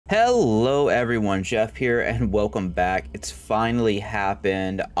Hello everyone, Jeff here, and welcome back. It's finally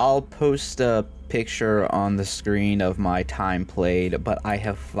happened. I'll post a picture on the screen of my time played, but I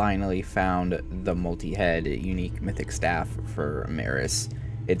have finally found the multi-head unique mythic staff for Maris.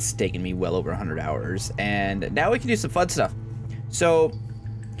 It's taken me well over 100 hours, and now we can do some fun stuff. So,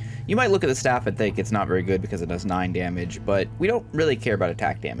 you might look at the staff and think it's not very good because it does 9 damage, but we don't really care about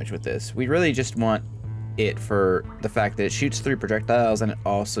attack damage with this. We really just want it for the fact that it shoots 3 projectiles and it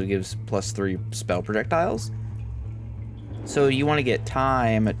also gives +3 spell projectiles. So you want to get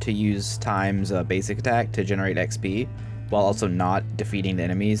time to use time's basic attack to generate XP while also not defeating the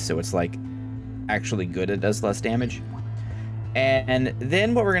enemies, so it's like actually good, it does less damage. And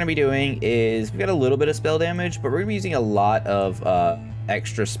then what we're going to be doing is we've got a little bit of spell damage, but we're going to be using a lot of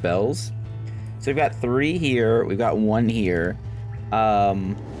extra spells. So we've got 3 here, we've got 1 here.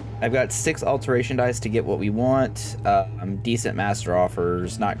 I've got 6 alteration dice to get what we want. Decent master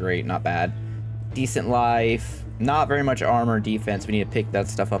offers, not great, not bad. Decent life, not very much armor, defense. We need to pick that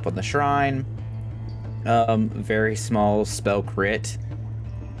stuff up on the shrine. Very small spell crit,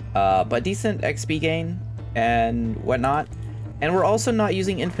 but decent XP gain and whatnot. And we're also not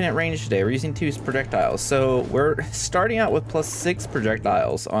using infinite range today. We're using 2 projectiles. So we're starting out with +6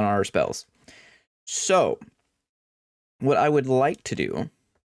 projectiles on our spells. So what I would like to do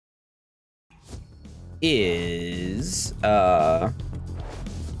is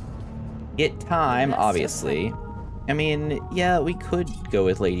get time, obviously. I mean, yeah, we could go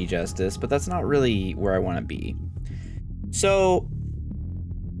with Lady Justice, but that's not really where I want to be. So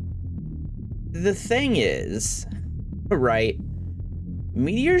the thing is, right,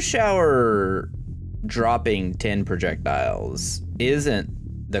 Meteor Shower dropping 10 projectiles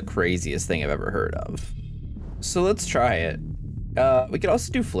isn't the craziest thing I've ever heard of. So let's try it. We could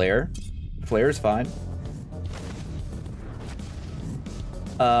also do Flare. Flare is fine.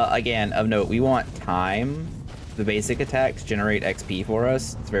 Again, of note, we want time, the basic attack, to generate XP for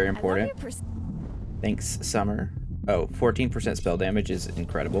us. It's very important. Thanks, Summer. Oh, 14% spell damage is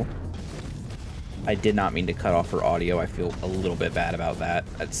incredible. I did not mean to cut off her audio. I feel a little bit bad about that.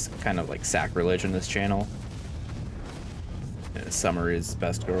 That's kind of like sacrilege on this channel. Summer is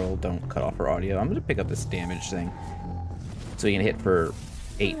best girl. Don't cut off her audio. I'm going to pick up this damage thing so we can hit for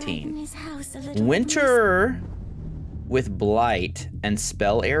 18. Winter with Blight and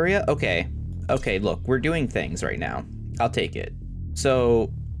spell area. Okay, look, we're doing things right now. I'll take it. So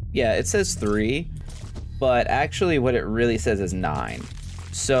yeah, it says 3, but actually what it really says is 9.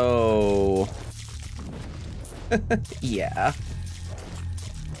 So yeah,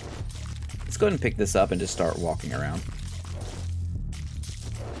 let's go ahead and pick this up and just start walking around.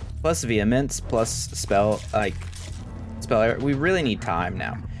 Plus vehemence, plus spell, like spell area. We really need time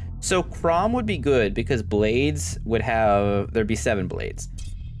now. So Crom would be good because blades would have, there'd be 7 blades.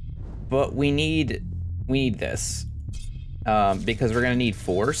 But we need this because we're gonna need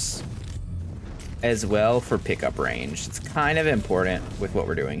force as well for pickup range. It's kind of important with what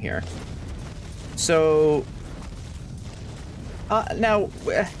we're doing here. So now,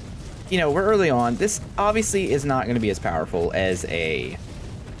 you know, we're early on. This obviously is not gonna be as powerful as a,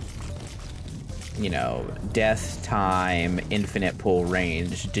 you know, death time, infinite pull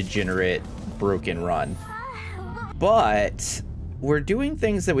range, degenerate, broken run. But we're doing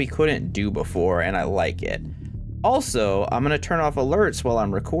things that we couldn't do before, and I like it. Also, I'm gonna turn off alerts while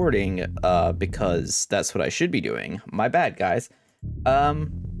I'm recording, because that's what I should be doing. My bad, guys. I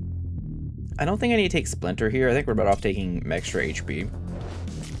don't think I need to take Splinter here. I think we're better off taking extra HP.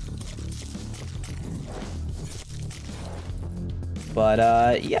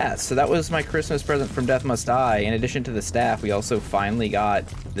 But yeah, so that was my Christmas present from Death Must Die. In addition to the staff, we also finally got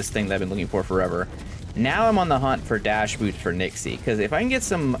this thing that I've been looking for forever. Now I'm on the hunt for dash boots for Nixie, because if I can get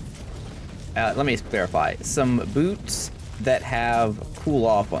some, let me clarify, some boots that have cool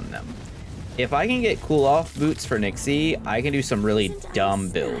off on them. If I can get cool off boots for Nixie, I can do some really dumb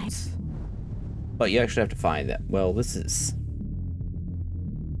builds. But you actually have to find them. Well, this is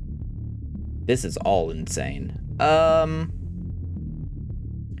all insane.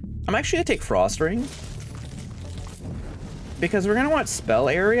 I'm actually gonna take Frost Ring because we're gonna want spell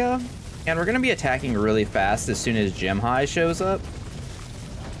area and we're gonna be attacking really fast as soon as Gem High shows up.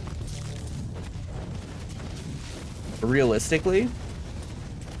 Realistically,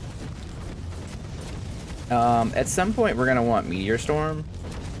 at some point we're gonna want Meteor Storm,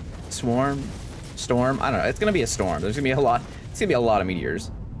 Storm. I don't know. It's gonna be a storm. There's gonna be a lot. It's gonna be a lot of meteors.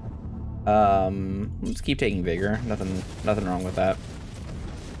 Let's keep taking Vigor. Nothing wrong with that.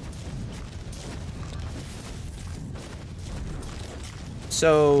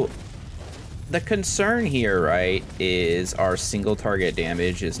 So the concern here, right, is our single target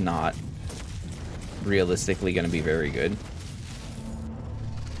damage is not realistically going to be very good.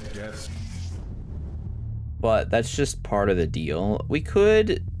 Yes. But that's just part of the deal. We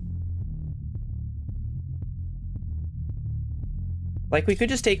could... Like, we could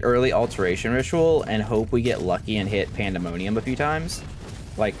just take early Alteration Ritual and hope we get lucky and hit Pandemonium a few times.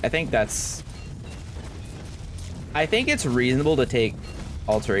 Like, I think that's... I think it's reasonable to take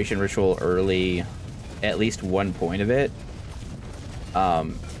Alteration Ritual early, at least 1 point of it.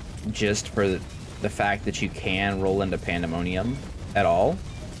 Just for the fact that you can roll into Pandemonium at all.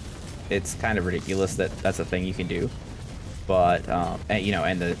 It's kind of ridiculous that that's a thing you can do. But, and, you know,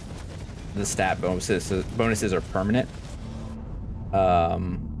 and the stat bonuses are permanent.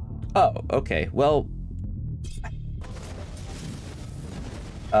 Oh, okay, well,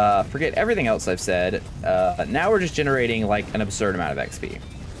 forget everything else I've said. Now we're just generating, like, an absurd amount of XP.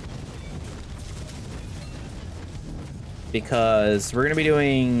 Because we're gonna be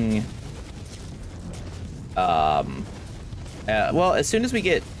doing, well, as soon as we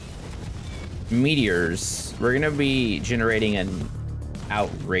get meteors, we're gonna be generating an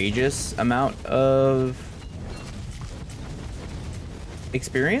outrageous amount of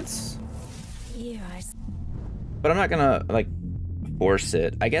experience. Yeah, but I'm not gonna like force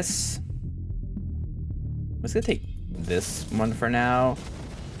it. I guess I'm just gonna take this one for now.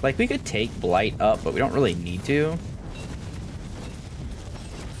 Like, we could take Blight up, but we don't really need to.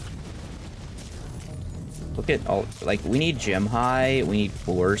 Look at all, like, we need Gem High, we need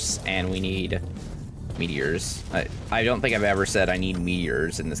Force, and we need Meteors. I don't think I've ever said I need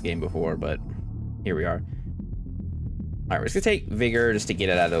Meteors in this game before, but here we are. Alright, we're just gonna take Vigor just to get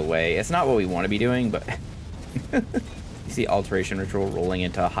it out of the way. It's not what we want to be doing, but... You see Alteration Ritual rolling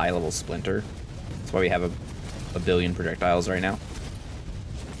into a high-level Splinter. That's why we have a billion projectiles right now.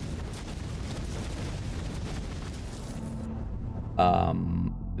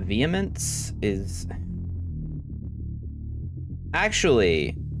 Vehemence is...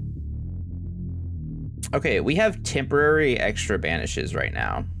 Actually... Okay, we have temporary extra banishes right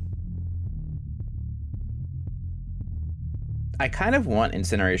now. I kind of want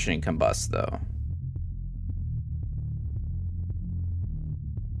Incineration and Combust, though.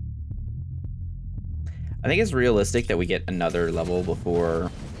 I think it's realistic that we get another level before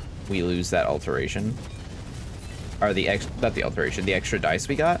we lose that alteration. Or the not the alteration, the extra dice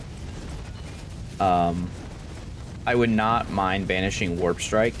we got. I would not mind banishing Warp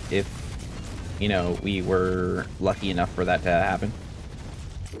Strike if, you know, we were lucky enough for that to happen.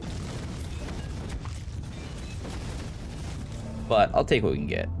 But I'll take what we can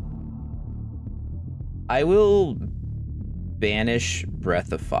get. I will banish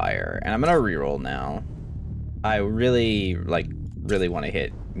Breath of Fire, and I'm gonna reroll now. I really want to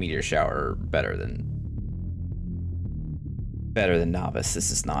hit Meteor Shower better than Novice. This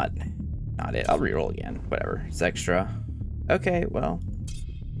is not it. I'll reroll again. Whatever. It's extra. Okay, well.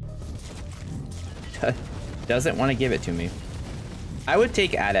 Doesn't want to give it to me. I would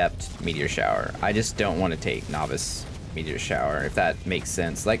take Adept Meteor Shower. I just don't want to take Novice Meteor Shower, if that makes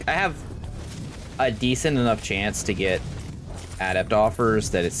sense. Like, I have a decent enough chance to get Adept offers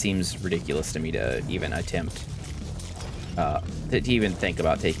that it seems ridiculous to me to even attempt to even think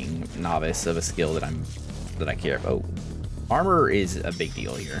about taking Novice of a skill that I care about. Oh, armor is a big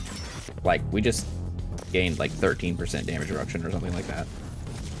deal here. Like, we just gained like 13% damage reduction or something like that.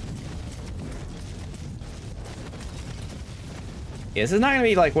 Yeah, this is not gonna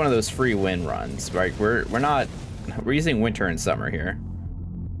be like one of those free win runs, right? We're using winter and summer here.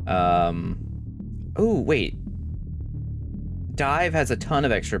 Oh wait, Dive has a ton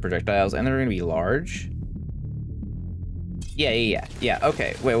of extra projectiles, and they're gonna be large. Yeah.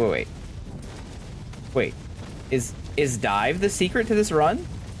 Okay, wait. Is Dive the secret to this run?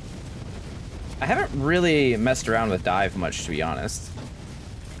 I haven't really messed around with Dive much, to be honest.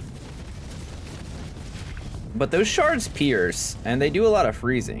 But those shards pierce, and they do a lot of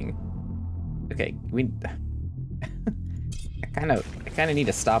freezing. Okay, I kind of need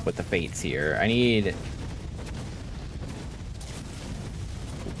to stop with the fates here. I need...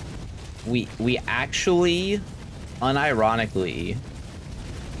 We actually, unironically,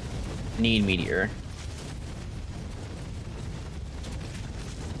 need Meteor.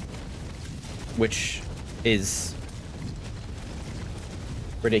 Which is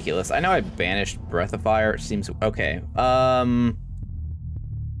ridiculous. I know I banished Breath of Fire. It seems okay.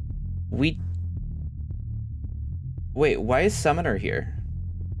 Wait, why is Summoner here?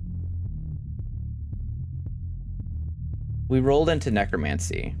 We rolled into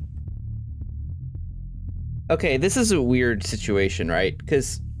Necromancy. Okay, this is a weird situation, right?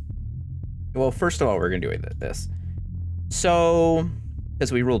 Because Well, first of all, we're gonna do this. So,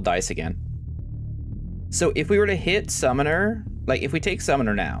 because we rolled dice again. So if we were to hit Summoner, like if we take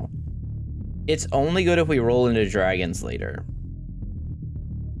Summoner now, it's only good if we roll into Dragons later.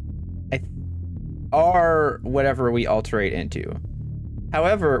 Or whatever we alterate into.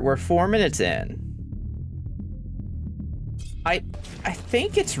 However, we're 4 minutes in. I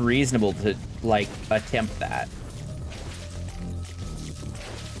think it's reasonable to, like, attempt that.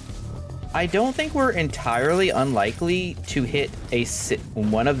 I don't think we're entirely unlikely to hit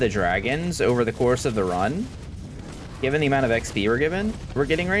one of the dragons over the course of the run, given the amount of XP we're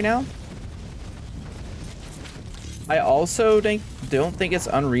getting right now. I also don't think it's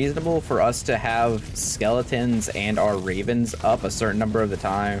unreasonable for us to have skeletons and our ravens up a certain amount of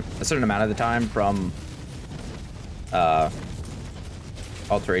the time from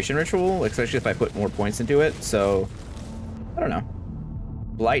alteration ritual, especially if I put more points into it. So I don't know.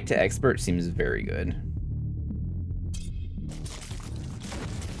 Blight to expert seems very good.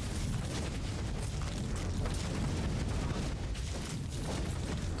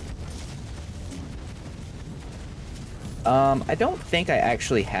 I don't think I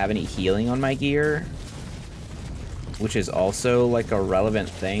actually have any healing on my gear, which is also like a relevant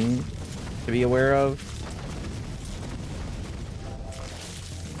thing to be aware of.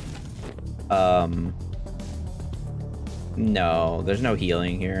 No, there's no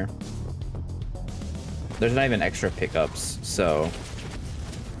healing here. There's not even extra pickups, so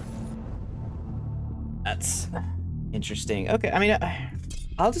that's interesting. Okay, I mean,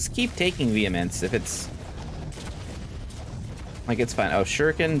 I'll just keep taking vehemence if it's like, it's fine. Oh,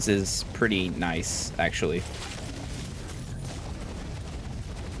 shurikens is pretty nice, actually.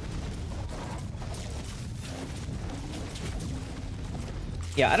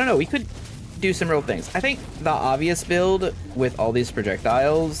 Yeah, I don't know. We could do some real things. I think the obvious build with all these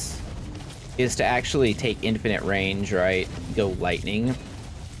projectiles is to actually take infinite range, right? Go lightning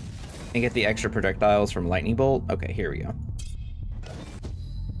and get the extra projectiles from lightning bolt. Okay, here we go.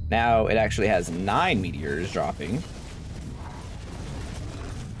 Now it actually has 9 meteors dropping.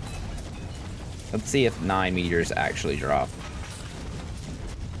 Let's see if 9 meteors actually drop.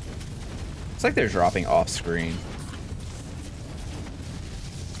 It's like they're dropping off screen.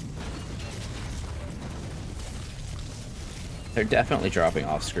 They're definitely dropping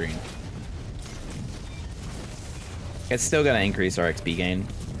off screen. It's still gonna increase our XP gain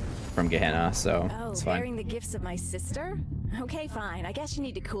from Gehenna, so it's fine. Bearing the gifts of my sister? Okay, fine. I guess you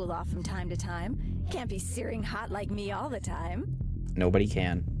need to cool off from time to time. Can't be searing hot like me all the time. Nobody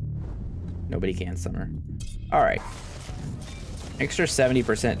can. Nobody can, Summer. Alright. Extra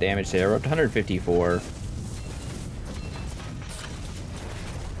 70% damage there. We're up to 154.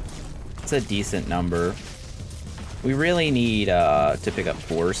 It's a decent number. We really need to pick up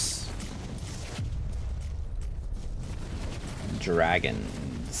Force.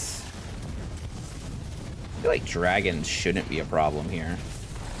 Dragons. I feel like dragons shouldn't be a problem here.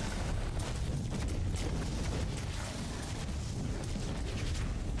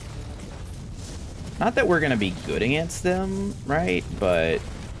 Not that we're gonna be good against them, right? But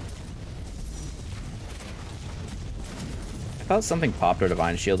I thought something popped our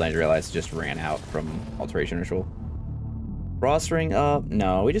Divine Shield and I realized it just ran out from Alteration Ritual. Frost Ring up?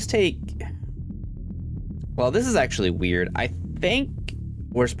 No, we just take... Well, this is actually weird. I think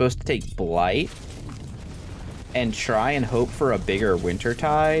we're supposed to take Blight and try and hope for a bigger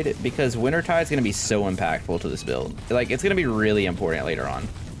Wintertide, because Wintertide's gonna be so impactful to this build. Like, it's gonna be really important later on.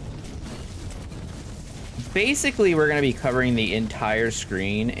 Basically, we're going to be covering the entire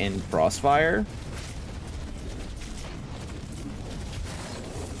screen in Frostfire.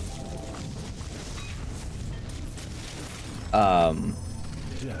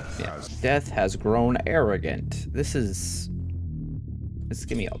 Yeah. Death has grown arrogant. This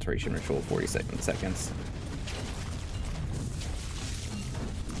give me Alteration Ritual 47 seconds.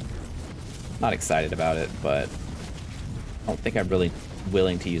 Not excited about it, but I don't think I'm really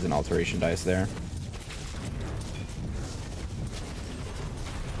willing to use an Alteration dice there.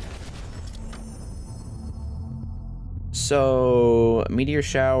 So, Meteor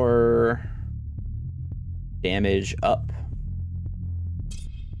Shower, damage up.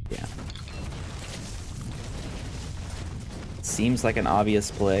 Yeah. Seems like an obvious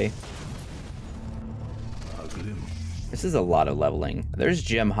play. This is a lot of leveling. There's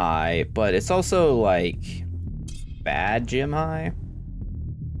gem high, but it's also like bad gem high.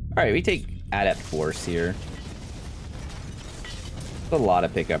 Alright, we take Adept Force here. It's a lot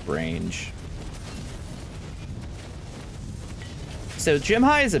of pickup range. So Gem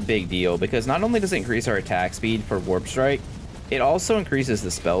High is a big deal because not only does it increase our attack speed for Warp Strike, it also increases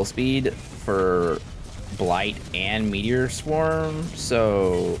the spell speed for Blight and Meteor Swarm,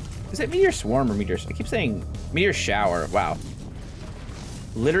 so... Is it Meteor Swarm or Meteor... I keep saying Meteor Shower. Wow.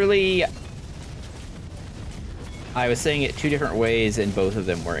 Literally, I was saying it 2 different ways and both of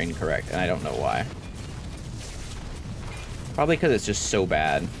them were incorrect, and I don't know why. Probably because it's just so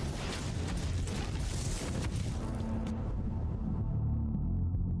bad.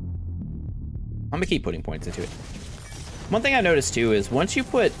 I'm gonna keep putting points into it. One thing I noticed too is once you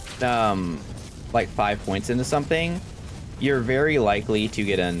put like 5 points into something, you're very likely to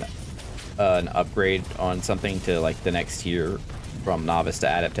get an upgrade on something to like the next tier from novice to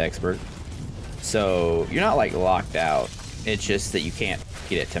adept to expert. So you're not like locked out. It's just that you can't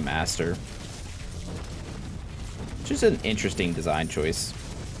get it to master. Which is an interesting design choice.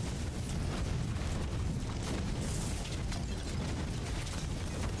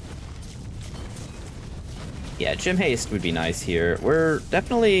 Yeah, Gem Haste would be nice here. We're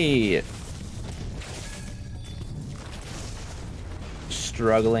definitely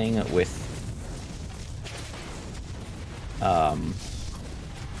struggling with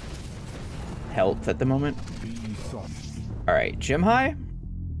health at the moment. Alright, Gem High?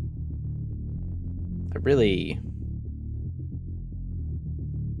 I really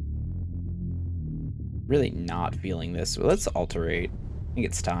not feeling this. Well, let's alterate. I think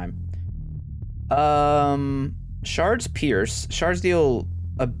it's time. Shards pierce. Shards deal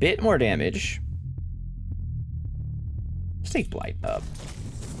a bit more damage. Let's take Blight up.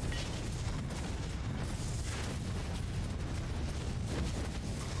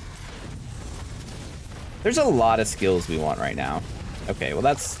 There's a lot of skills we want right now. Okay, well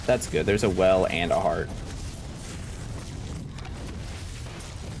that's good. There's a well and a heart.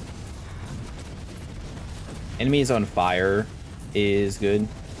 Enemies on fire is good.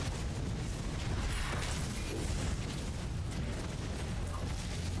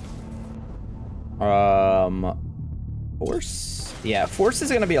 Force? Yeah, force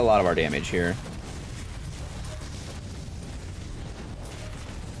is gonna be a lot of our damage here.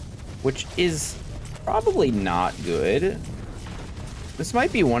 Which is probably not good. This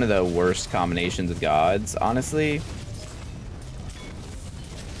might be one of the worst combinations of gods, honestly.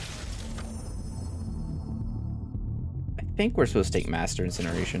 I think we're supposed to take Master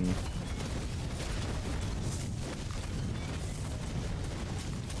Incineration.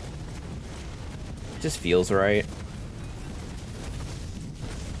 Just feels right.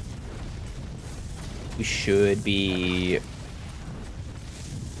 We should be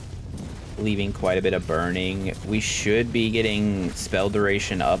leaving quite a bit of burning. We should be getting spell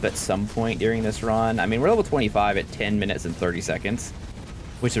duration up at some point during this run. I mean, we're level 25 at 10 minutes and 30 seconds,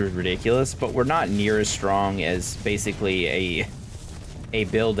 which is ridiculous, but we're not near as strong as basically a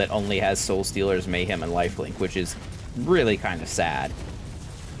build that only has Soul Stealers, Mayhem, and Lifelink, which is really kind of sad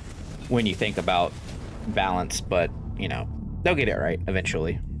when you think about balance, but, you know, they'll get it right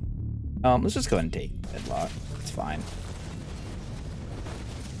eventually. Let's just go ahead and take Deadlock. It's fine.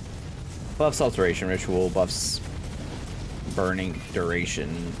 Buffs Alteration Ritual, buffs Burning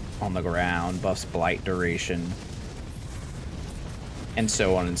duration on the ground, buffs Blight duration, and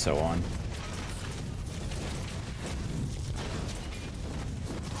so on and so on.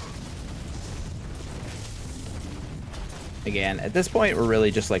 Again, at this point, we're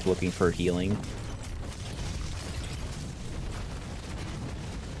really just like looking for healing.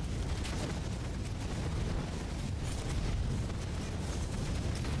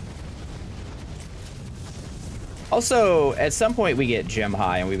 Also, at some point we get Gem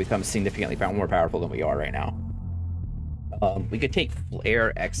High and we become significantly more powerful than we are right now. We could take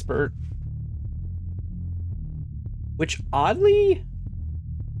Flare Expert, which oddly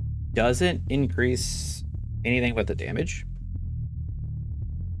doesn't increase anything but the damage.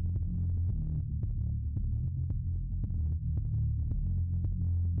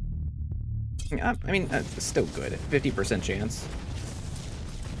 I mean, that's still good. 50% chance.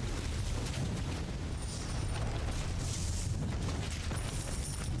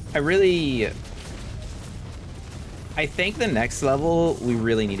 I think the next level, we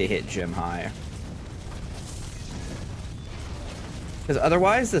really need to hit Gem High. Because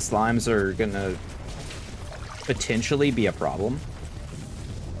otherwise, the slimes are gonna potentially be a problem.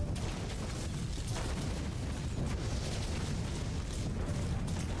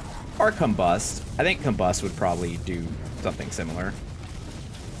 Or Combust. I think Combust would probably do something similar.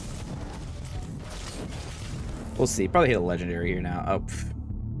 We'll see. Probably hit a legendary here now. Oh, pff.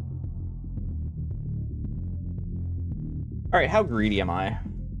 All right, how greedy am I?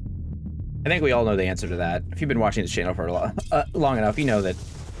 I think we all know the answer to that. If you've been watching this channel for long enough, you know that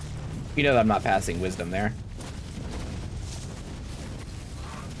I'm not passing wisdom there.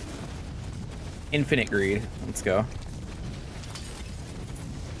 Infinite greed. Let's go.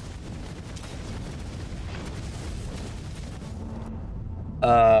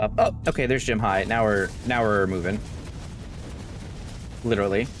 Oh, okay, there's Gym High. Now we're moving.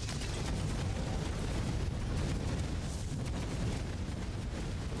 Literally.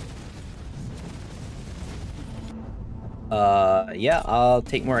 Yeah, I'll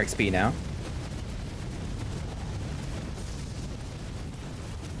take more XP now.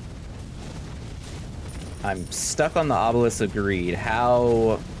 I'm stuck on the Obelisk of Greed.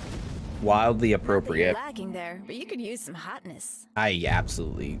 How wildly appropriate. You're lacking there, but you could use some hotness. I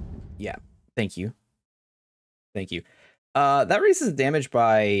absolutely, yeah. Thank you. Thank you. That raises damage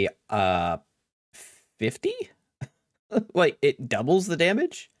by 50? Like it doubles the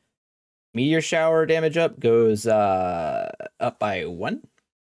damage? Meteor shower damage up goes up by 1.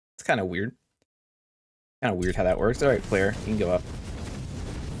 It's kind of weird. Kind of weird how that works. All right, player, you can go up.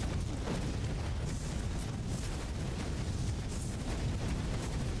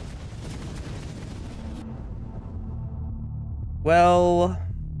 Well,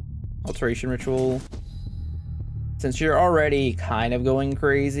 alteration ritual. Since you're already kind of going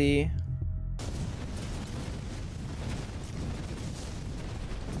crazy,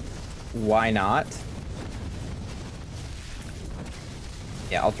 why not?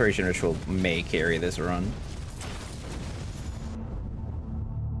 Yeah, alteration ritual may carry this run.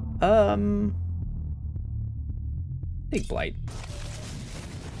 Take blight.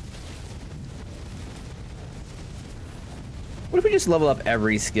 What if we just level up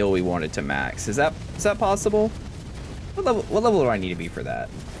every skill we wanted to max? Is that possible? What level do I need to be for that?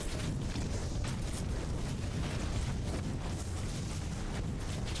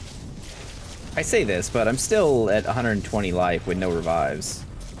 I say this, but I'm still at 120 life with no revives.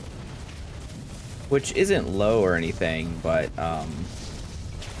 Which isn't low or anything, but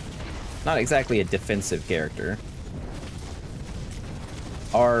not exactly a defensive character.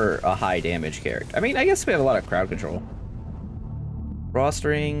 Or a high damage character. I mean, I guess we have a lot of crowd control.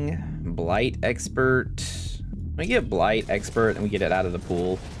 Rostering, Blight Expert. When we get Blight Expert and we get it out of the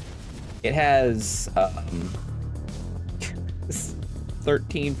pool, it has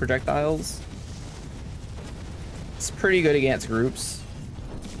 13 projectiles. It's pretty good against groups.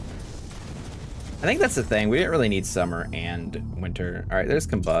 I think that's the thing. We didn't really need summer and winter. All right, there's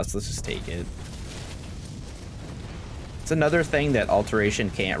Combust. Let's just take it. It's another thing that Alteration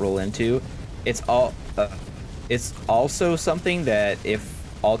can't roll into. It's also something that if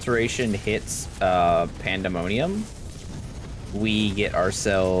Alteration hits Pandemonium, we get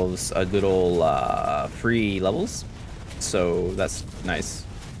ourselves a good old free levels. So that's nice.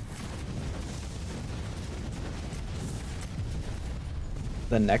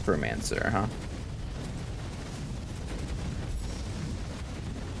 The Necromancer, huh?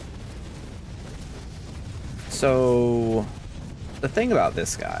 So the thing about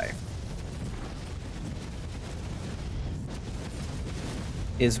this guy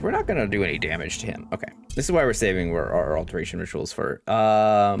is we're not gonna do any damage to him. Okay, this is why we're saving our alteration rituals for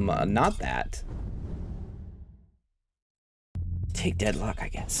not that. Take Deadlock, I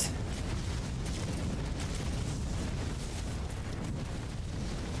guess.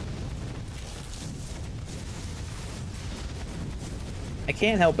 I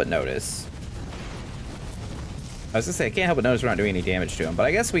can't help but notice. I was gonna say, I can't help but notice we're not doing any damage to him, but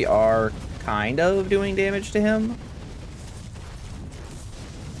I guess we are kind of doing damage to him.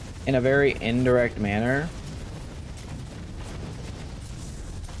 In a very indirect manner.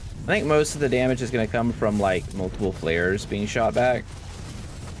 I think most of the damage is gonna come from, like, multiple flares being shot back.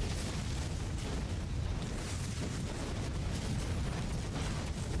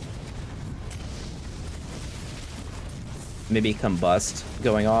 Maybe Combust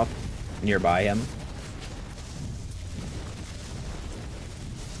going off nearby him.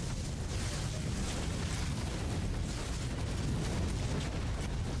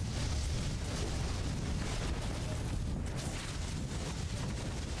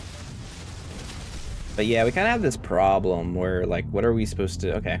 But yeah, we kind of have this problem where, like, what are we supposed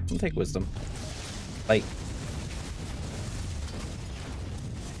to... Okay, we'll take Wisdom. Like...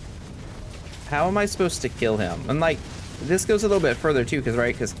 How am I supposed to kill him? And, like, this goes a little bit further, too, because,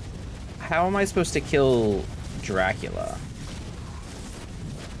 right, because... How am I supposed to kill Dracula?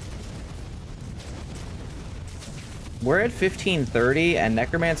 We're at 1530, and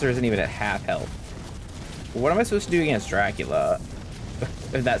Necromancer isn't even at half health. What am I supposed to do against Dracula?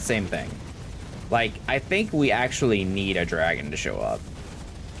 That same thing. Like, I think we actually need a dragon to show up.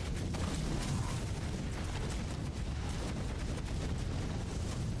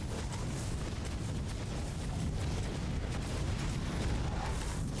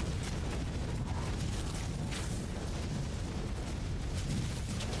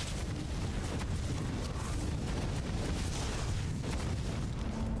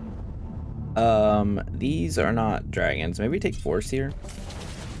 These are not dragons. Maybe take force here.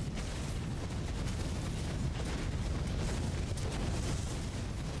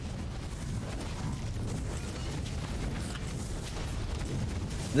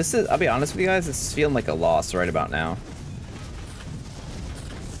 This is, I'll be honest with you guys, this is feeling like a loss right about now.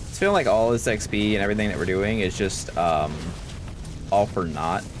 It's feeling like all this XP and everything that we're doing is just, all for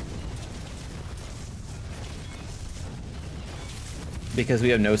naught. Because we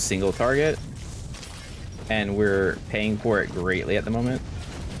have no single target, and we're paying for it greatly at the moment.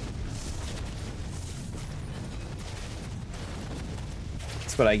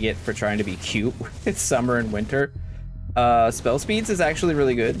 That's what I get for trying to be cute with summer and winter. Spell speeds is actually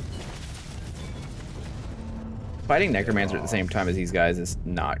really good. Fighting Necromancer at the same time as these guys is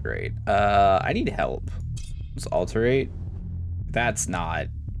not great. I need help. Let's alterate. That's not...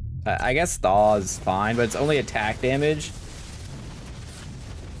 I guess Thaw is fine, but it's only attack damage.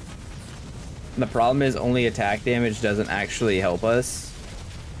 And the problem is only attack damage doesn't actually help us.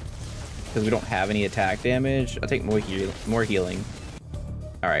 Because we don't have any attack damage. I'll take more healing.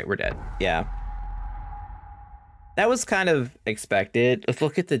 Alright, we're dead. Yeah. That was kind of expected.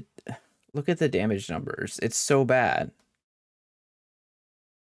 Look at the damage numbers. It's so bad.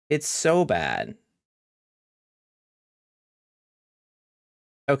 It's so bad.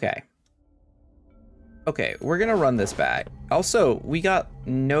 Okay. Okay, we're gonna run this back. Also, we got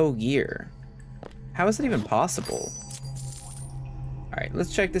no gear. How is it even possible? Alright,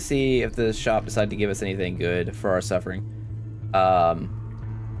 let's check to see if the shop decided to give us anything good for our suffering.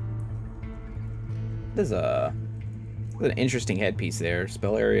 There's an interesting headpiece there.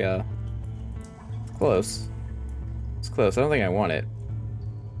 Spell area. It's close. It's close. I don't think I want it.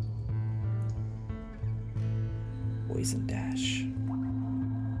 Poison dash.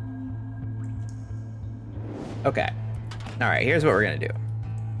 Okay. Alright, here's what we're gonna do.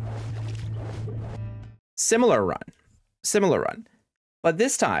 Similar run. Similar run. But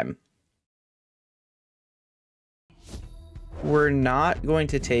this time, we're not going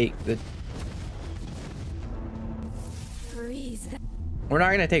to take the... We're not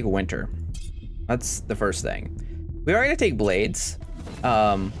going to take winter. That's the first thing. We are going to take blades.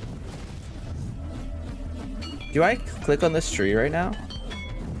 Do I click on this tree right now?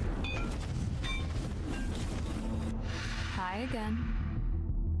 Hi again.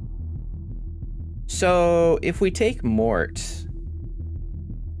 So if we take Mort,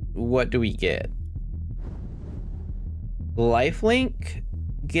 what do we get? Lifelink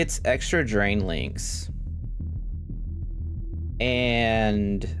gets extra drain links.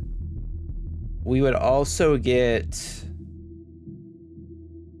 And we would also get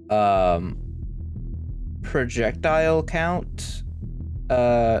projectile count.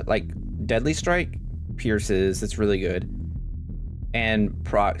 Like Deadly Strike pierces, it's really good. And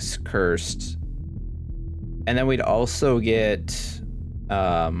procs cursed. And then we'd also get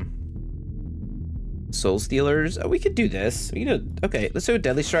Soul Stealers. Oh, we could do this. We could do, okay, let's do a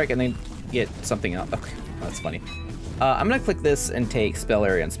Deadly Strike and then get something else. Okay, that's funny. I'm gonna click this and take spell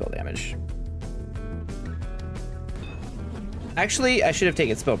area and spell damage. Actually, I should have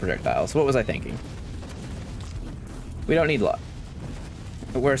taken spell projectiles. What was I thinking? We don't need luck.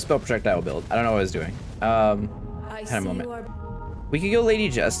 We're a spell projectile build. I don't know what I was doing. Had a moment. We could go Lady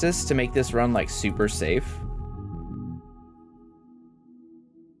Justice to make this run like super safe.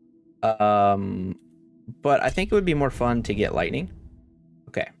 But I think it would be more fun to get lightning.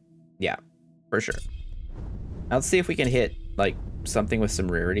 Okay, yeah, for sure. Now let's see if we can hit like something with some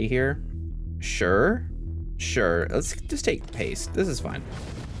rarity here. Sure, sure. Let's just take paste. This is fine.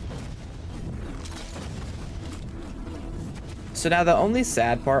 So now the only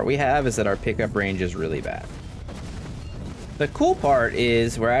sad part we have is that our pickup range is really bad. The cool part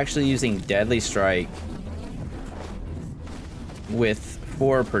is we're actually using Deadly Strike with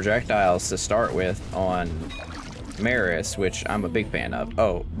 4 projectiles to start with on Maris, which I'm a big fan of.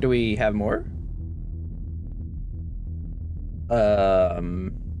 Oh, do we have more?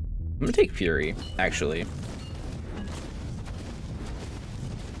 I'm gonna take Fury, actually.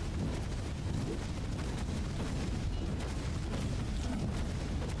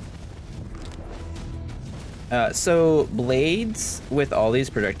 So blades with all these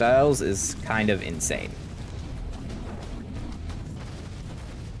projectiles is kind of insane.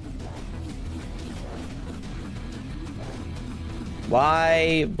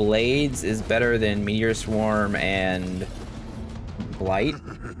 Why blades is better than Meteor Swarm and Blight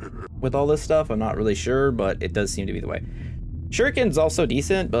with all this stuff, I'm not really sure, but it does seem to be the way. Shuriken's also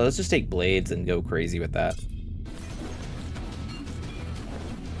decent, but let's just take blades and go crazy with that.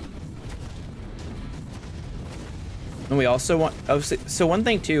 And we also want, so one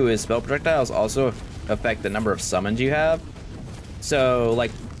thing too is spell projectiles also affect the number of summons you have. So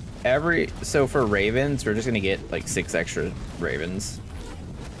like so for ravens, we're just gonna get like 6 extra ravens,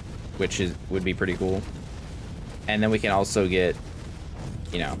 which would be pretty cool. And then we can also get,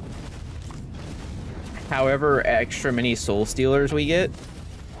 you know, however extra many soul stealers we get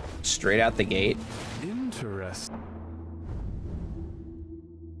straight out the gate. Interesting.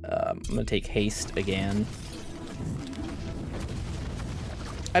 I'm gonna take haste again.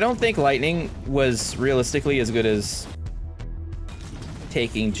 I don't think lightning was realistically as good as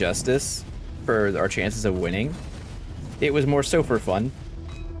taking justice for our chances of winning. It was more so for fun,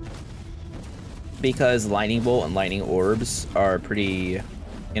 because lightning bolt and lightning orbs are pretty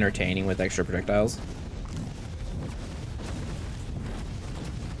entertaining with extra projectiles.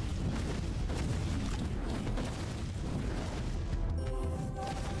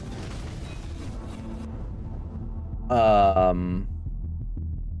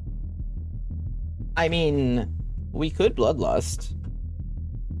 I mean, we could bloodlust.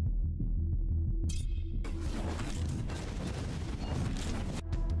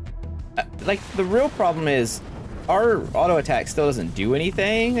 Like, the real problem is our auto attack still doesn't do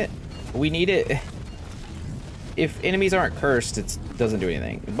anything. We need it. If enemies aren't cursed, it doesn't do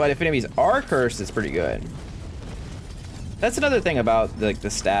anything. But if enemies are cursed, it's pretty good. That's another thing about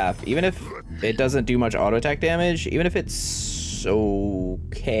the staff. Even if it doesn't do much auto attack damage, even if it's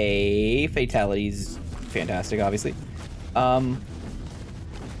okay, fatality's fantastic, obviously.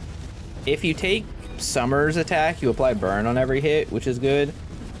 If you take Summer's attack, you apply burn on every hit, which is good.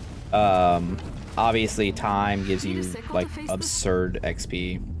 Obviously time gives you like absurd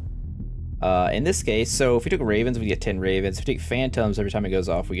XP. In this case, so if we took ravens, we get 10 ravens. If we take phantoms, every time it goes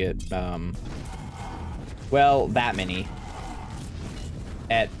off, we get well, that many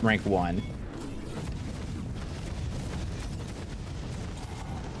at rank 1.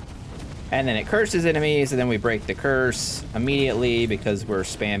 And then it curses enemies, and then we break the curse immediately because we're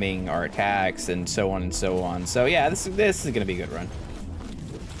spamming our attacks and so on and so on. So yeah, this is gonna be a good run.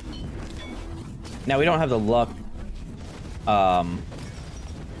 Now we don't have the luck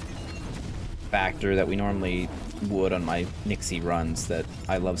factor that we normally would on my Nixie runs that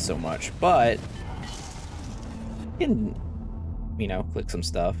I love so much, but you can, you know, click some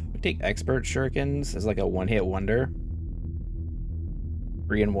stuff. We take expert shurikens as like a one-hit wonder.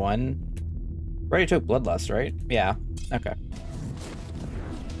 3 and 1. We already took bloodlust, right? Yeah. Okay.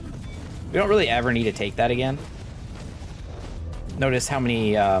 We don't really ever need to take that again. Notice how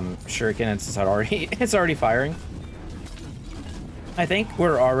many shurikens it's already firing. I think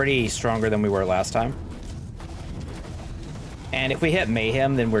we're already stronger than we were last time. And if we hit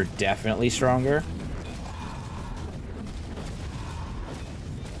mayhem, then we're definitely stronger.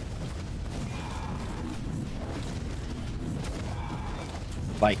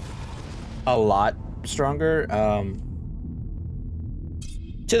 Like a lot stronger.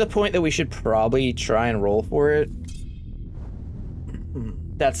 To the point that we should probably try and roll for it.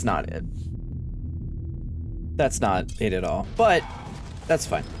 That's not it. That's not it at all. But that's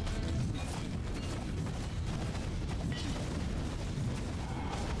fine.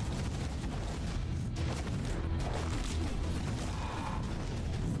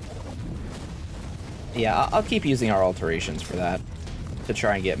 Yeah, I'll keep using our alterations for that, to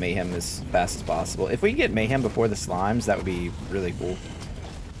try and get mayhem as fast as possible. If we can get mayhem before the slimes, that would be really cool.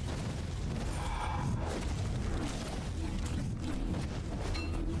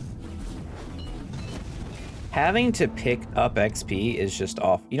 Having to pick up XP is just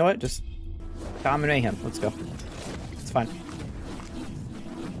off. You know what? Just common mayhem. Let's go. It's fine.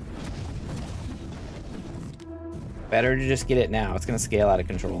 Better to just get it now. It's gonna scale out of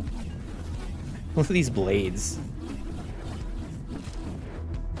control. Look at these blades.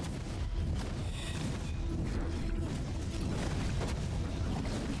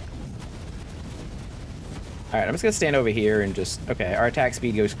 Alright, I'm just gonna stand over here and just... Okay, our attack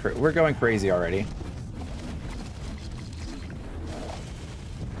speed goes... We're going crazy already.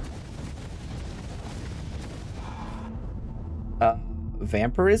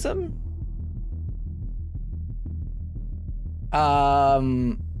 Vampirism?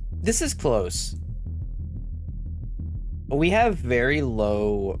 This is close. We have very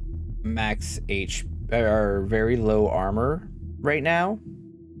low max H... or very low armor right now.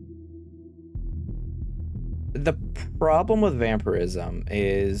 The problem with vampirism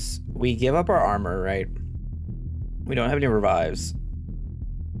is we give up our armor, right? We don't have any revives.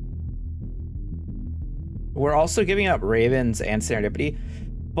 We're also giving up ravens and serendipity,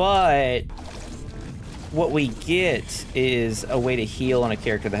 but what we get is a way to heal on a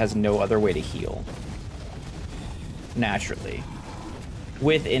character that has no other way to heal. naturally,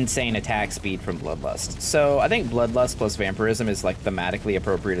 with insane attack speed from Bloodlust. So I think Bloodlust plus Vampirism is like thematically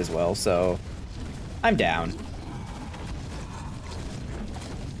appropriate as well, so I'm down.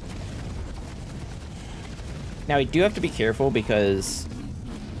 Now we do have to be careful because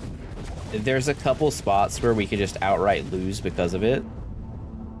there's a couple spots where we could just outright lose because of it.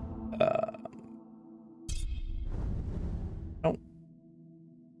 Oh.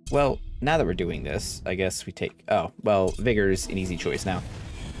 Well, now that we're doing this, I guess we take... Oh, well, Vigor's an easy choice now.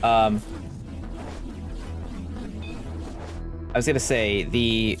 I was gonna say,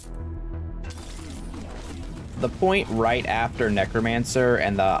 the point right after Necromancer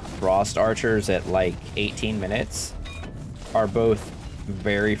and the Frost Archers at, like, 18 minutes are both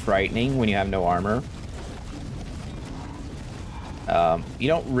very frightening when you have no armor. You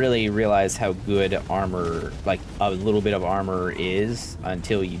don't really realize how good armor, like a little bit of armor, is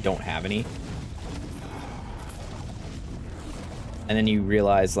until you don't have any. And then you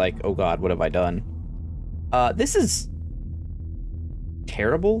realize, like, oh god, what have I done? This is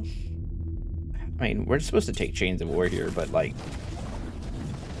terrible. I mean, we're supposed to take Chains of War here, but, like,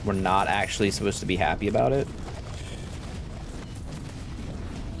 we're not actually supposed to be happy about it.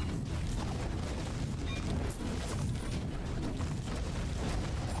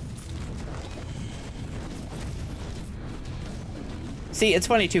 See, it's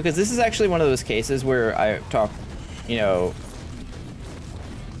funny, too, because this is actually one of those cases where I talk, you know,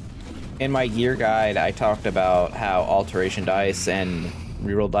 in my gear guide, I talked about how Alteration Dice and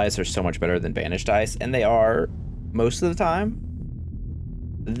Reroll Dice are so much better than Banish Dice, and they are most of the time.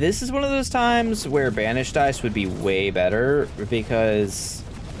 This is one of those times where Banish Dice would be way better because,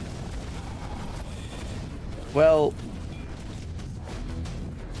 well,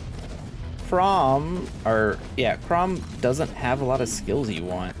 Crom doesn't have a lot of skills you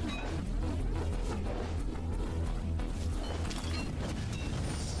want.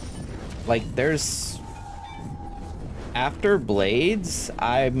 Like, there's... After Blades,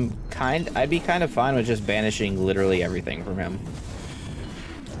 I'd be kind of fine with just banishing literally everything from him.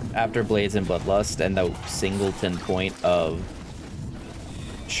 After Blades and Bloodlust and the singleton point of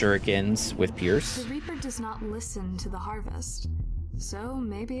Shurikens with Pierce. The Reaper does not listen to the harvest. So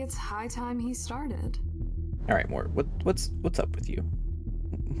maybe it's high time he started. All right, Mort. What's up with you?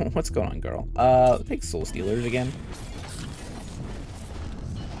 What's going on, girl? Take Soul Stealers again.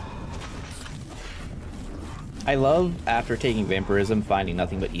 I love after taking Vampirism finding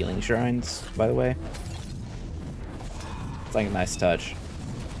nothing but healing shrines. By the way, it's like a nice touch.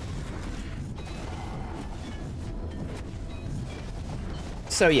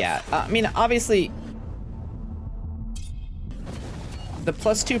 So yeah, I mean, obviously. The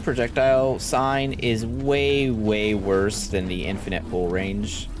 +2 projectile sign is way, way worse than the infinite full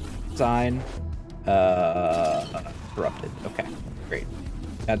range sign. Corrupted. Okay, great.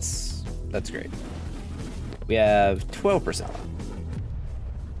 That's great. We have 12% left.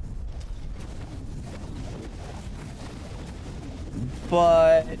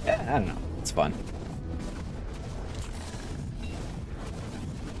 But I don't know. It's fun.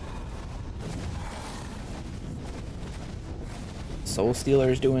 Soul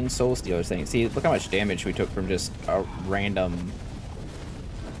Stealer's doing Soul Stealer's thing. See, look how much damage we took from just a random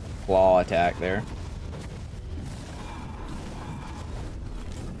claw attack there.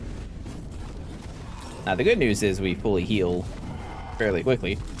 Now, the good news is we fully heal fairly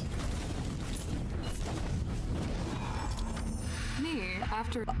quickly. Me,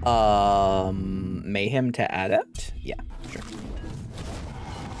 after... Mayhem to Adept? Yeah, sure.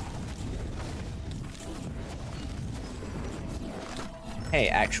 Hey,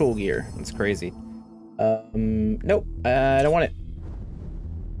 actual gear. That's crazy. Nope. I don't want it.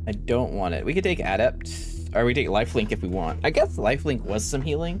 I don't want it. We could take Adept, or we take Lifelink if we want. I guess Lifelink was some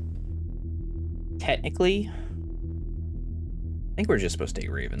healing. Technically. I think we're just supposed to take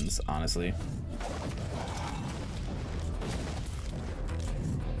Ravens, honestly.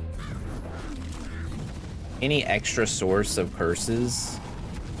 Any extra source of curses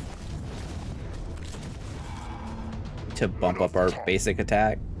to bump up our basic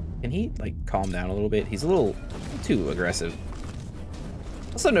attack. Can he, like, calm down a little bit? He's a little too aggressive.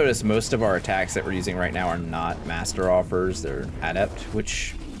 Also notice most of our attacks that we're using right now are not Master Offers, they're Adept,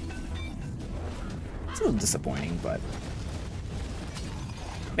 which it's a little disappointing, but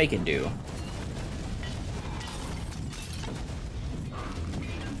make it do.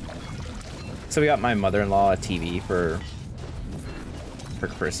 So we got my mother-in-law a TV for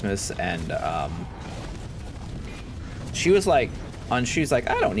Christmas, and she was like, I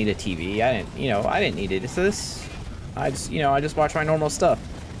don't need a TV. I didn't need it. It's this. I just watch my normal stuff.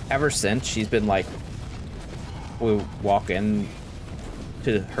 Ever since, she's been like, we walk in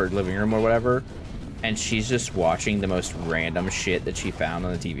to her living room or whatever, and she's just watching the most random shit that she found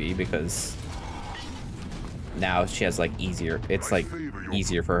on the TV because now she has like it's like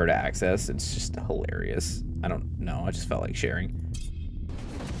easier for her to access. It's just hilarious. I don't know, I just felt like sharing.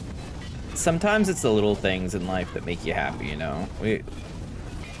 Sometimes it's the little things in life that make you happy, you know? We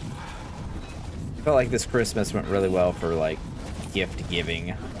felt like this Christmas went really well for like gift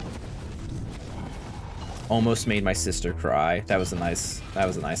giving. Almost made my sister cry. That was a nice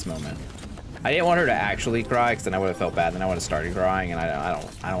moment. I didn't want her to actually cry because then I would have felt bad. Then I would have started crying, and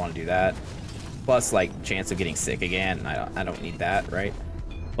I don't want to do that. Plus, like, chance of getting sick again, and I don't need that, right?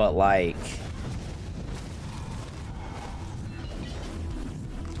 But like,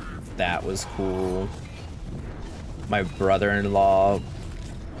 that was cool. My brother-in-law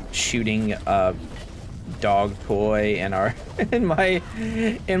shooting a dog toy in our in my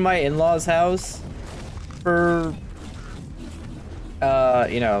in-laws' house for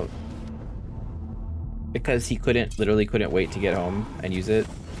you know, because he literally couldn't wait to get home and use it.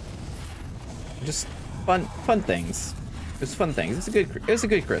 Just fun things. Just fun things. It was a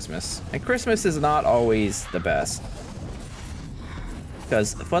good Christmas. And Christmas is not always the best.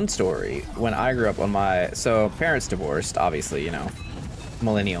 Because, fun story, when I grew up on so parents divorced, obviously, you know,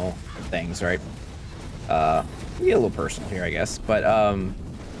 millennial things, right? We get a little personal here, I guess, but,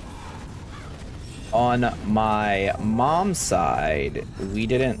 on my mom's side, we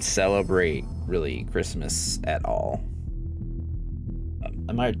didn't celebrate, really, Christmas at all.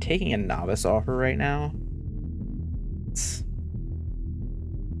 Am I taking a novice offer right now? Let's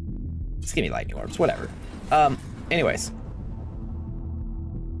give me lightning orbs, whatever. Anyways.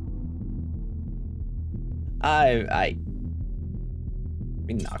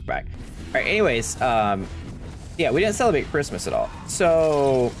 Knock back. Alright, anyways, yeah, we didn't celebrate Christmas at all.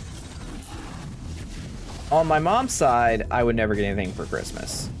 So, on my mom's side, I would never get anything for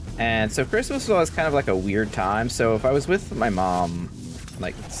Christmas. And so Christmas was kind of like a weird time. So if I was with my mom,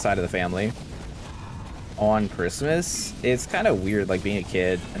 like, side of the family, on Christmas, it's kind of weird, like, being a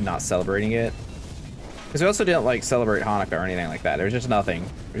kid and not celebrating it. Because we also didn't, like, celebrate Hanukkah or anything like that. There was just nothing.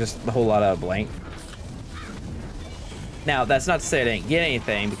 There was just a whole lot of blank. Now, that's not to say I didn't get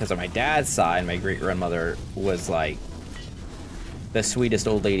anything, because on my dad's side, my great-grandmother was, like, the sweetest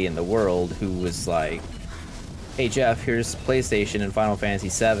old lady in the world, who was like, hey, Jeff, here's PlayStation and Final Fantasy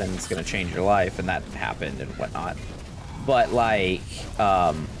VII. It's gonna change your life, and that happened and whatnot. But, like,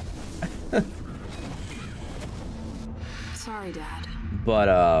 Sorry, Dad. But,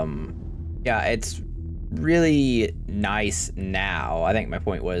 yeah, it's really nice now. I think my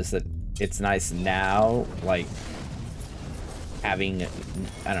point was that it's nice now, like, having,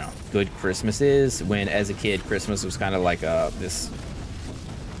 I don't know, good Christmases, when as a kid, Christmas was kind of like this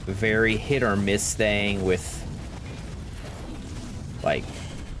very hit or miss thing with, like,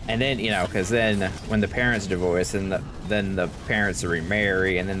 and then, you know, because then when the parents divorce, and then the parents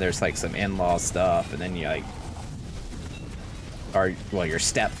remarry, and then there's like some in-law stuff, and then you like, well, your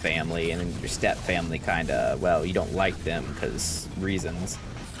step family, and then your step family kind of, well, you don't like them because reasons.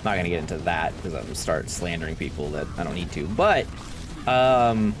 I'm not gonna get into that because I'm gonna start slandering people that I don't need to, but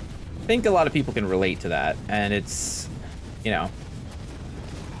I think a lot of people can relate to that, and it's, you know,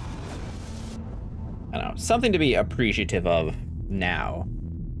 I don't know, something to be appreciative of now.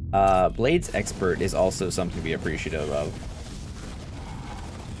 Blades Expert is also something to be appreciative of.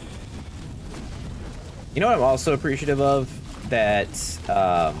 You know what I'm also appreciative of? That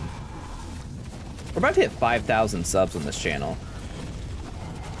we're about to hit 5,000 subs on this channel.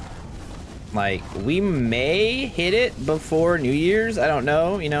 Like, we may hit it before New Year's. I don't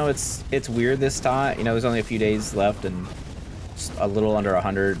know. You know, it's weird this time. You know, there's only a few days left, and just a little under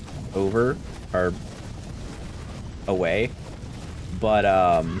 100 over or away. But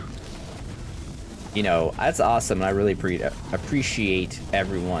you know, that's awesome, and I really appreciate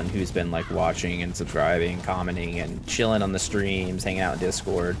everyone who's been like watching and subscribing, commenting, and chilling on the streams, hanging out in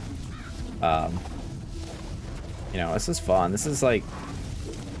Discord. You know, this is fun. This is like,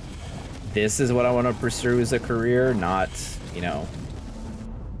 this is what I want to pursue as a career, not, you know,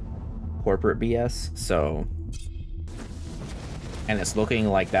 corporate BS. So, and it's looking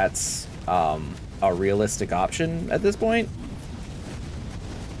like that's a realistic option at this point.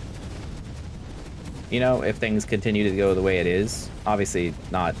 You know, if things continue to go the way it is. Obviously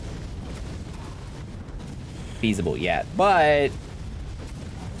not feasible yet, but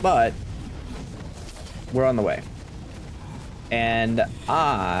we're on the way. And you know,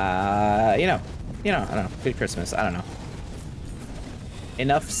 I don't know, good Christmas, I don't know.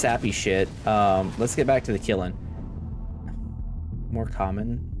 Enough sappy shit. Let's get back to the killing. More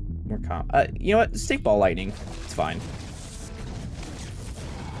common You know what? Just take ball lightning. It's fine.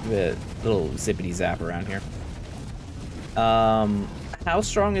 Give it a little zippity zap around here. How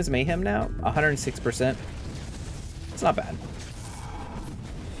strong is Mayhem now? 106%. It's not bad.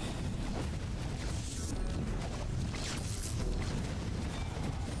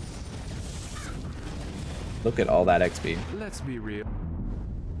 Look at all that XP. Let's be real.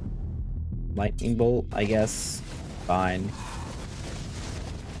 Lightning bolt, I guess. Fine.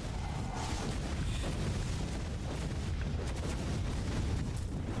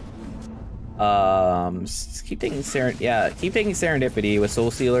 Keep taking keep taking serendipity with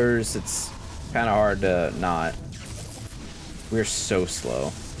soul stealers. It's kind of hard to not. We're so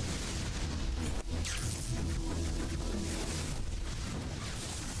slow.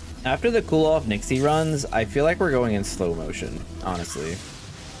 After the cool off Nixie runs, I feel like we're going in slow motion, honestly.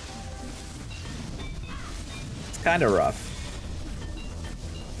 It's kind of rough.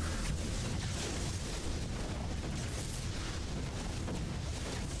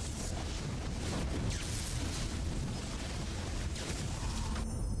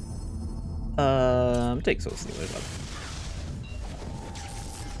 Take soul stealers up.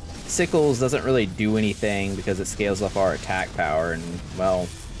 Sickles doesn't really do anything because it scales up our attack power, and well,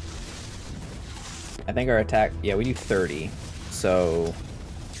 I think our attack, yeah, we do 30, so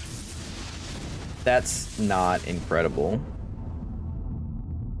that's not incredible.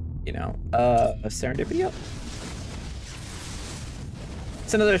 You know, a serendipity up.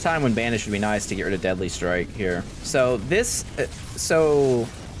 It's another time when banish would be nice to get rid of deadly strike here. So this,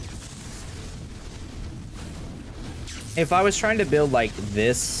 if I was trying to build like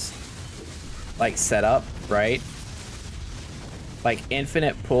this, like setup, right? Like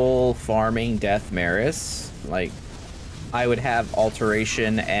infinite pull, farming, death, Maris, like I would have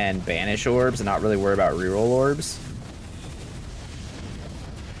alteration and banish orbs and not really worry about reroll orbs.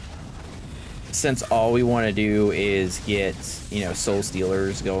 Since all we want to do is get, you know, soul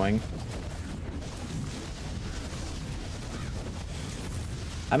stealers going.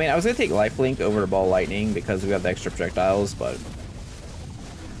 I mean, I was gonna take lifelink over to ball lightning because we have the extra projectiles, but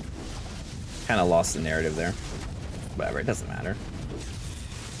kind of lost the narrative there. Whatever, it doesn't matter.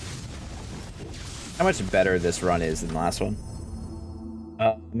 How much better this run is than the last one?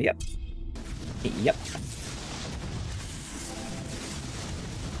 Yep. Yep.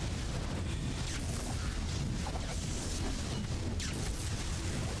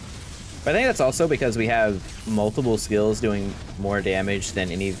 But I think that's also because we have multiple skills doing more damage than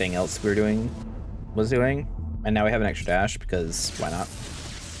anything else was doing. And now we have an extra dash because why not?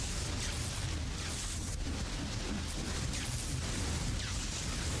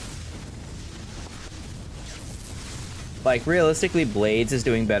 Like, realistically, Blades is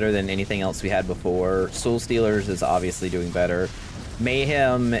doing better than anything else we had before. Soul Stealers is obviously doing better.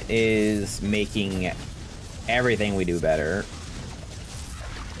 Mayhem is making everything we do better.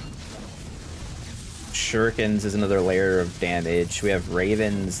 Shurikens is another layer of damage. We have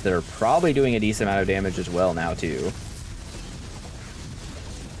Ravens that are probably doing a decent amount of damage as well now, too.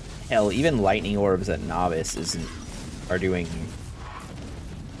 Hell, even Lightning Orbs at Novice are doing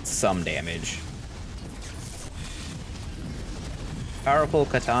some damage. Powerful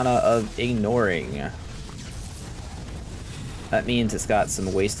Katana of Ignoring. That means it's got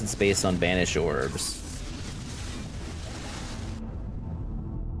some wasted space on Banish Orbs.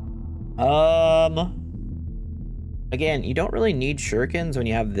 Again, you don't really need shurikens when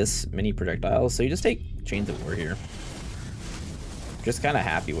you have this many projectiles, so you just take Chains of War here. Just kind of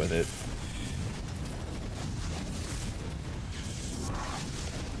happy with it.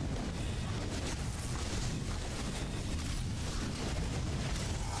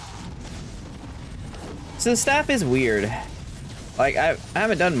 So the staff is weird. Like, I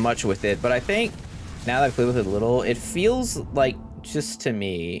haven't done much with it, but I think now that I've played with it a little, it feels like, just to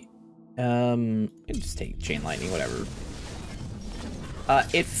me, just take Chain Lightning, whatever.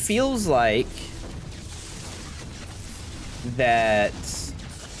 It feels like that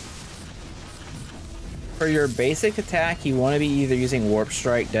for your basic attack, you want to be either using Warp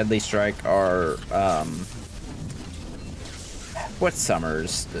Strike, Deadly Strike, or, what's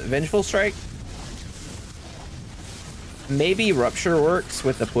Summer's? Vengeful Strike? Maybe Rupture works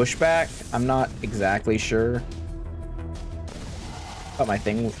with the pushback. I'm not exactly sure. I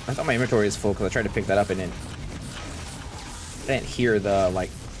thought my inventory is full because I tried to pick that up and I didn't hear the, like,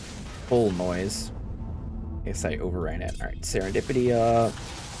 full noise. I guess I overran it. Alright, Serendipity up.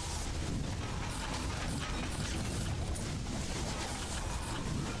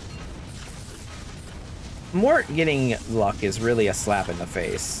 Mort getting luck is really a slap in the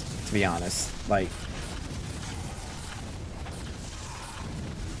face, to be honest. Like,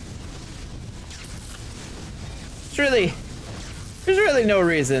 there's really no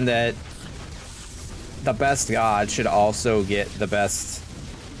reason that the best god should also get the best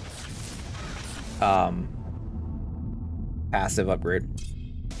passive upgrade.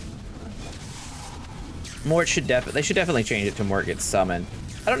 Mort should they should definitely change it to Mort gets summoned.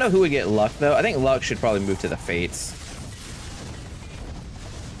 I don't know who would get luck though. I think luck should probably move to the fates.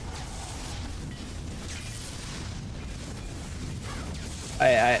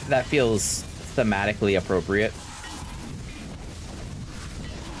 That feels thematically appropriate.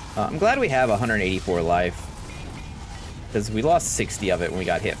 I'm glad we have 184 life, because we lost 60 of it when we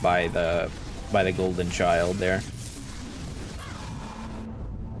got hit by the golden child there.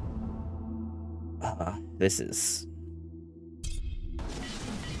 This is...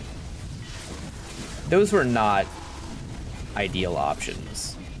 Those were not ideal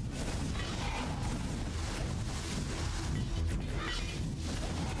options.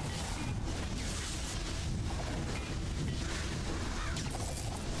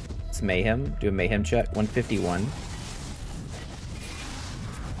 It's mayhem. Do a mayhem check. 151.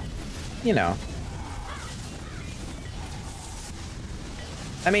 You know.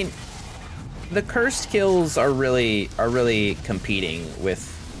 I mean, the cursed kills are really competing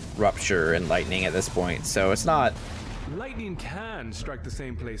with Rupture and Lightning at this point, so it's not... Lightning can strike the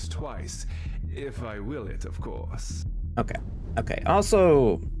same place twice, if I will it, of course. Okay. Okay.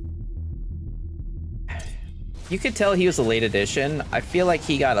 Also, you could tell he was a late addition. I feel like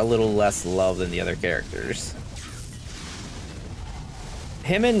he got a little less love than the other characters.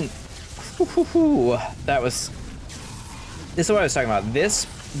 Him and... That was... This is what I was talking about.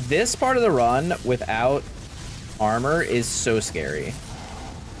 This part of the run without armor is so scary.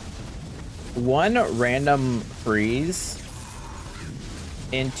 One random freeze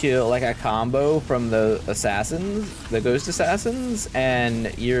into like a combo from the assassins, the ghost assassins,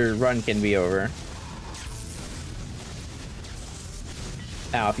 and your run can be over.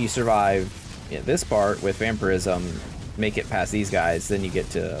 Now, if you survive this part with vampirism, make it past these guys, then you get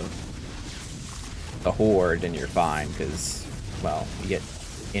to the horde and you're fine, because, well, you get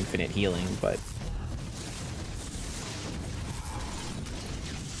infinite healing, but...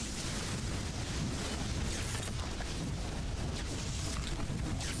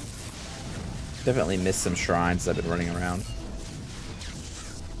 Definitely missed some shrines that I've been running around.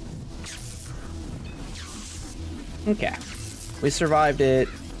 Okay. We survived it.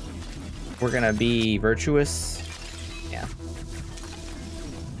 We're gonna be virtuous. Yeah.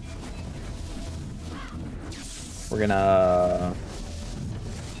 We're gonna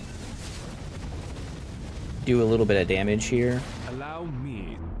do a little bit of damage here. Allow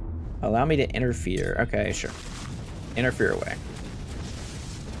me. Allow me to interfere. Okay, sure. Interfere away.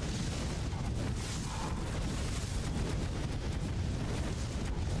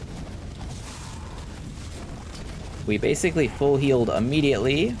 We basically full healed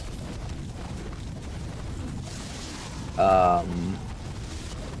immediately.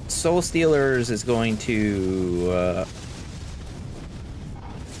 Soul Stealers is going to...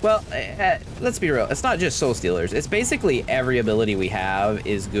 well, let's be real. It's not just Soul Stealers. It's basically every ability we have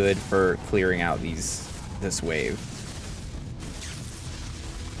is good for clearing out this wave.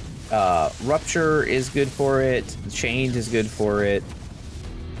 Rupture is good for it. Chained is good for it.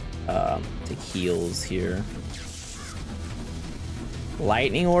 Take heals here.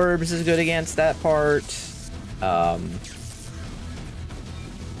 Lightning Orbs is good against that part.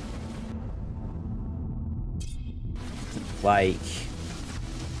 Like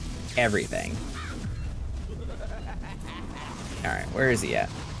everything. Alright, where is he at?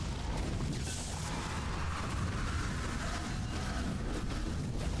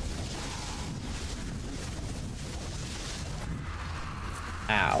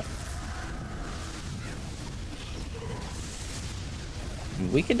 Ow.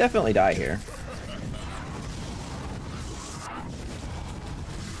 We could definitely die here.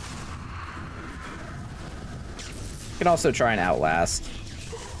 We can also try and outlast.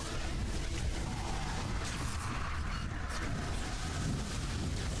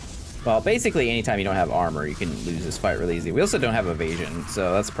 Well, basically anytime you don't have armor, you can lose this fight really easy. We also don't have evasion,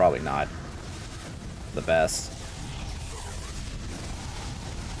 so that's probably not the best.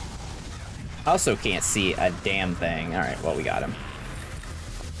 I also can't see a damn thing. Alright, well, we got him.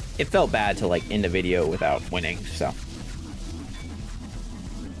 It felt bad to, like, end the video without winning, so.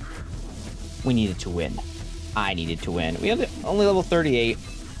 We needed to win. I needed to win. We had only level 38.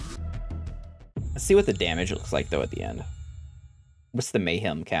 Let's see what the damage looks like, though, at the end. What's the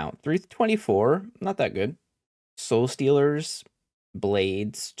mayhem count? 324? Not that good. Soul Stealers,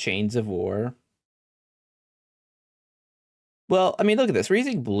 Blades, Chains of War. Well, I mean, look at this. We're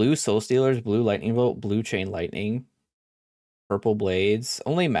using blue Soul Stealers, blue Lightning Bolt, blue Chain Lightning. Purple blades.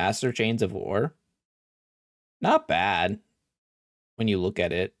 Only master chains of war. Not bad when you look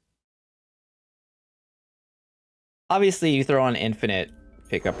at it. Obviously, you throw on infinite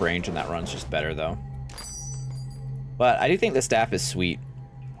pickup range and that run's just better, though. But I do think the staff is sweet.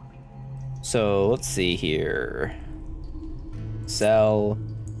 So, let's see here. Sell.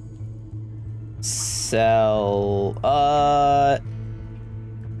 Sell.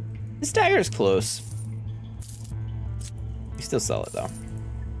 This dagger is close. You still sell it, though.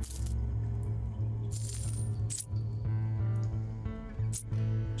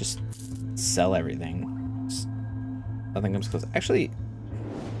 Just sell everything. Just, nothing comes close. Actually,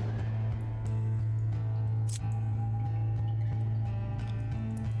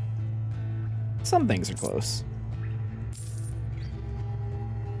 some things are close.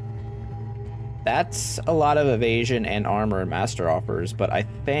 That's a lot of evasion and armor Master offers, but I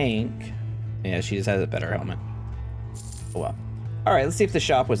think... Yeah, she just has a better helmet. Oh well. Alright, let's see if the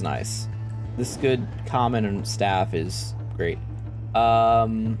shop was nice. This good common and staff is great.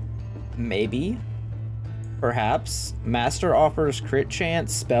 Maybe. Perhaps. Master offers crit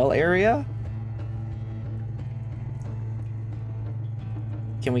chance spell area.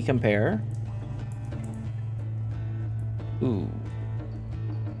 Can we compare? Ooh.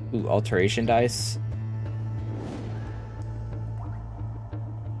 Ooh, alteration dice.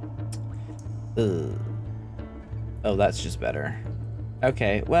 Ugh. Oh, that's just better.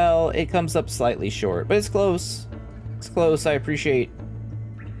 Okay, well, it comes up slightly short, but it's close. It's close. I appreciate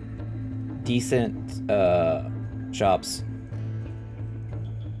decent shops.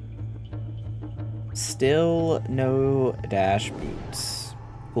 Still no dash boots.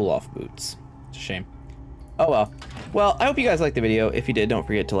 Cool off boots. It's a shame. Oh well. Well, I hope you guys liked the video. If you did, don't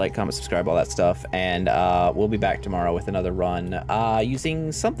forget to like, comment, subscribe, all that stuff. And we'll be back tomorrow with another run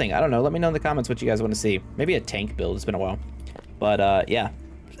using something. I don't know. Let me know in the comments what you guys want to see. Maybe a tank build. It's been a while. But yeah,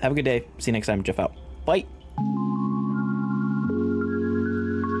 have a good day. See you next time. Jeff out. Bye.